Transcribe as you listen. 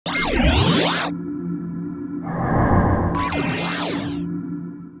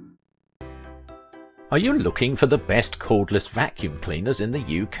Are you looking for the best cordless vacuum cleaners in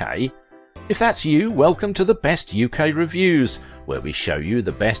the UK? If that's you, welcome to the Best UK Reviews, where we show you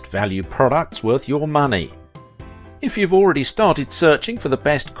the best value products worth your money. If you've already started searching for the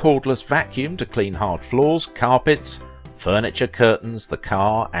best cordless vacuum to clean hard floors, carpets, furniture, curtains, the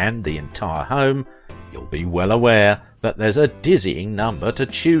car and the entire home, you'll be well aware that there's a dizzying number to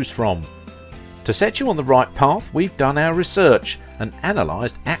choose from. To set you on the right path, we've done our research and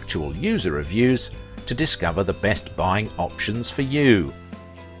analysed actual user reviews to discover the best buying options for you.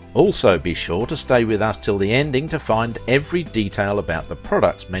 Also be sure to stay with us till the ending to find every detail about the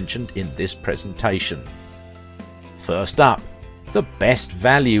products mentioned in this presentation. First up, the best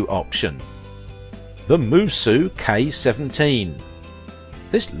value option. The Moosoo K17.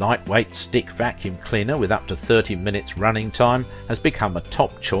 This lightweight stick vacuum cleaner with up to 30 minutes running time has become a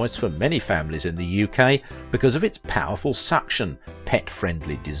top choice for many families in the UK because of its powerful suction,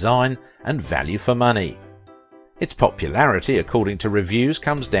 pet-friendly design and value for money. Its popularity, according to reviews,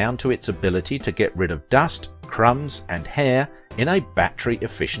 comes down to its ability to get rid of dust, crumbs and hair in a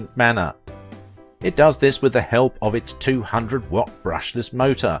battery-efficient manner. It does this with the help of its 200-watt brushless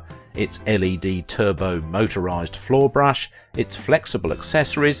motor, its LED turbo motorised floor brush, its flexible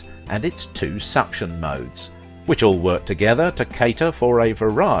accessories and its 2 suction modes, which all work together to cater for a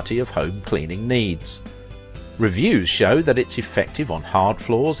variety of home cleaning needs. Reviews show that it's effective on hard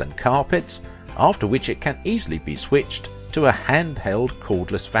floors and carpets, after which it can easily be switched to a handheld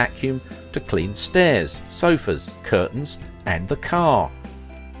cordless vacuum to clean stairs, sofas, curtains and the car.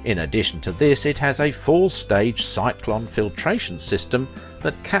 In addition to this, it has a 4-stage cyclone filtration system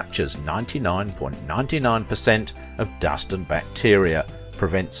that captures 99.99% of dust and bacteria,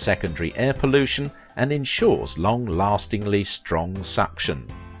 prevents secondary air pollution and ensures long-lastingly strong suction.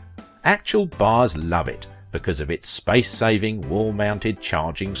 Actual buyers love it because of its space-saving wall-mounted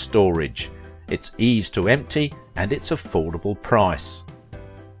charging storage, its ease to empty and its affordable price.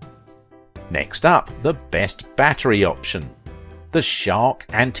 Next up, the best battery option. The Shark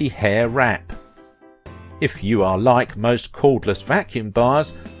Anti-Hair Wrap. If you are like most cordless vacuum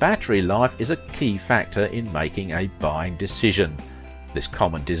buyers, battery life is a key factor in making a buying decision. This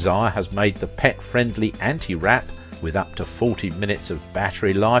common desire has made the pet-friendly anti-wrap with up to 40 minutes of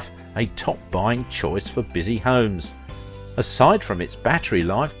battery life a top buying choice for busy homes. Aside from its battery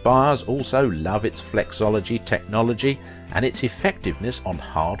life, buyers also love its flexology technology and its effectiveness on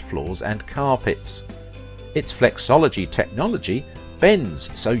hard floors and carpets. Its flexology technology bends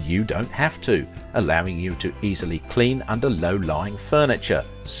so you don't have to, allowing you to easily clean under low-lying furniture,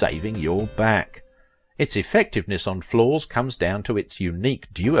 saving your back. Its effectiveness on floors comes down to its unique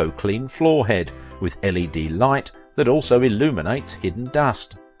Duo Clean floor head with LED light that also illuminates hidden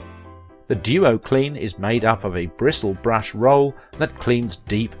dust. The Duo Clean is made up of a bristle brush roll that cleans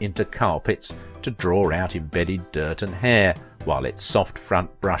deep into carpets to draw out embedded dirt and hair, while its soft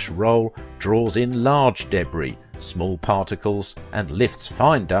front brush roll draws in large debris, small particles and lifts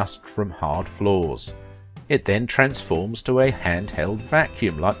fine dust from hard floors. It then transforms to a handheld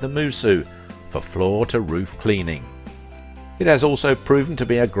vacuum like the Moosoo for floor to roof cleaning. It has also proven to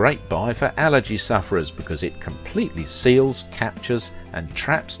be a great buy for allergy sufferers because it completely seals, captures and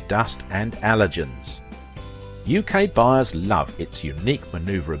traps dust and allergens. UK buyers love its unique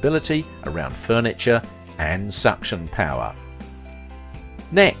manoeuvrability around furniture and suction power.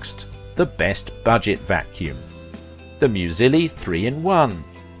 Next, the best budget vacuum. The Muzili 3-in-1.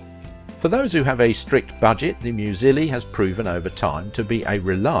 For those who have a strict budget, the Muzili has proven over time to be a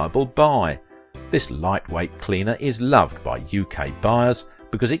reliable buy. This lightweight cleaner is loved by UK buyers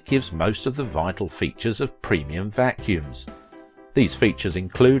because it gives most of the vital features of premium vacuums. These features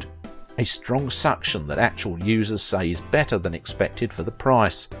include a strong suction that actual users say is better than expected for the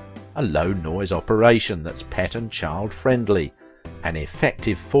price, a low noise operation that's pet and child friendly, an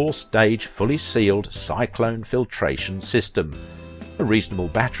effective 4-stage fully sealed cyclone filtration system, a reasonable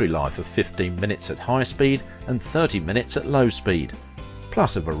battery life of 15 minutes at high speed and 30 minutes at low speed,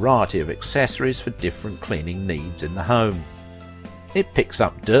 plus a variety of accessories for different cleaning needs in the home. It picks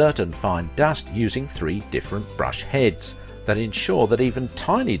up dirt and fine dust using 3 different brush heads that ensure that even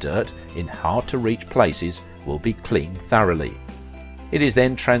tiny dirt in hard-to-reach places will be cleaned thoroughly. It is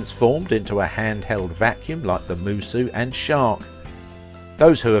then transformed into a handheld vacuum like the Moosoo and Shark.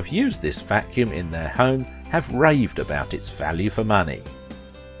 Those who have used this vacuum in their home have raved about its value for money.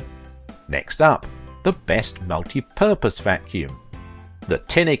 Next up, the best multi-purpose vacuum. The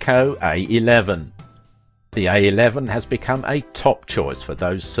Tineco A11. The A11 has become a top choice for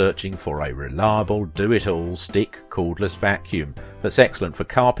those searching for a reliable do-it-all stick cordless vacuum that's excellent for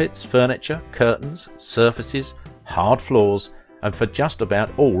carpets, furniture, curtains, surfaces, hard floors and for just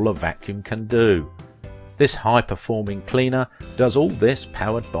about all a vacuum can do. This high-performing cleaner does all this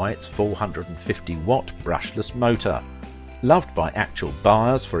powered by its 450-watt brushless motor, loved by actual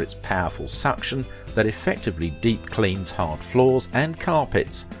buyers for its powerful suction that effectively deep cleans hard floors and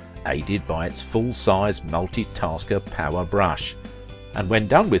carpets, aided by its full-size multitasker power brush. And when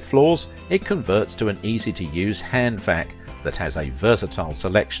done with floors, it converts to an easy-to-use hand vac that has a versatile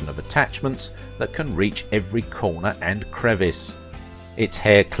selection of attachments that can reach every corner and crevice. Its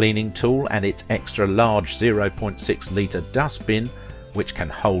hair cleaning tool and its extra large 0.6 litre dustbin, which can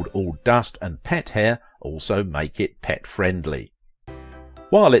hold all dust and pet hair, also make it pet friendly.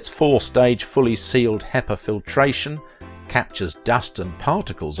 While its 4-stage fully sealed HEPA filtration captures dust and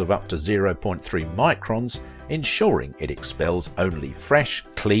particles of up to 0.3 microns, ensuring it expels only fresh,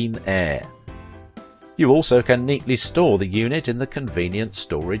 clean air. You also can neatly store the unit in the convenient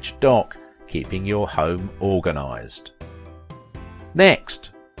storage dock, keeping your home organised.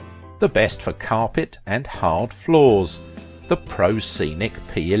 Next, the best for carpet and hard floors, the Proscenic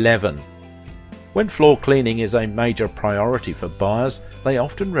P11. When floor cleaning is a major priority for buyers, they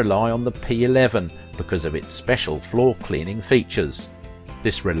often rely on the P11 because of its special floor cleaning features.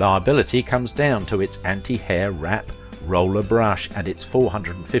 This reliability comes down to its anti-hair wrap, roller brush and its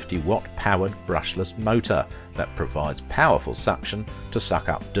 450-watt powered brushless motor that provides powerful suction to suck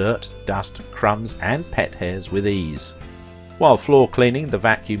up dirt, dust, crumbs and pet hairs with ease. While floor cleaning, the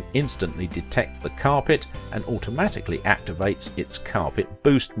vacuum instantly detects the carpet and automatically activates its carpet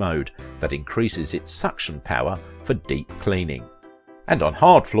boost mode that increases its suction power for deep cleaning. And on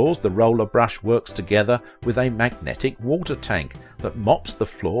hard floors, the roller brush works together with a magnetic water tank that mops the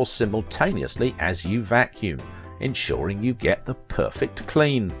floor simultaneously as you vacuum, ensuring you get the perfect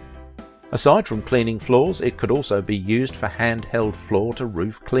clean. Aside from cleaning floors, it could also be used for handheld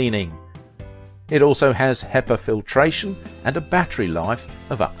floor-to-roof cleaning. It also has HEPA filtration and a battery life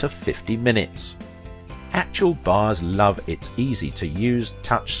of up to 50 minutes. Actual buyers love its easy-to-use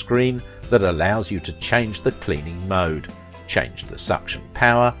touchscreen that allows you to change the cleaning mode, change the suction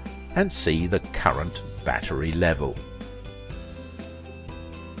power and see the current battery level.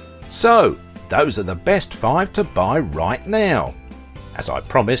 So, those are the best 5 to buy right now. As I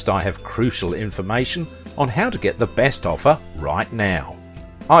promised, I have crucial information on how to get the best offer right now.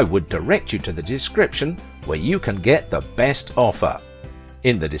 I would direct you to the description where you can get the best offer.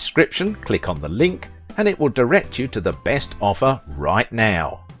 In the description, click on the link and it will direct you to the best offer right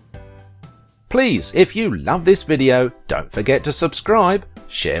now. Please, if you love this video, don't forget to subscribe,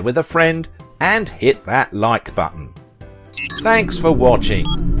 share with a friend and hit that like button. Thanks for watching.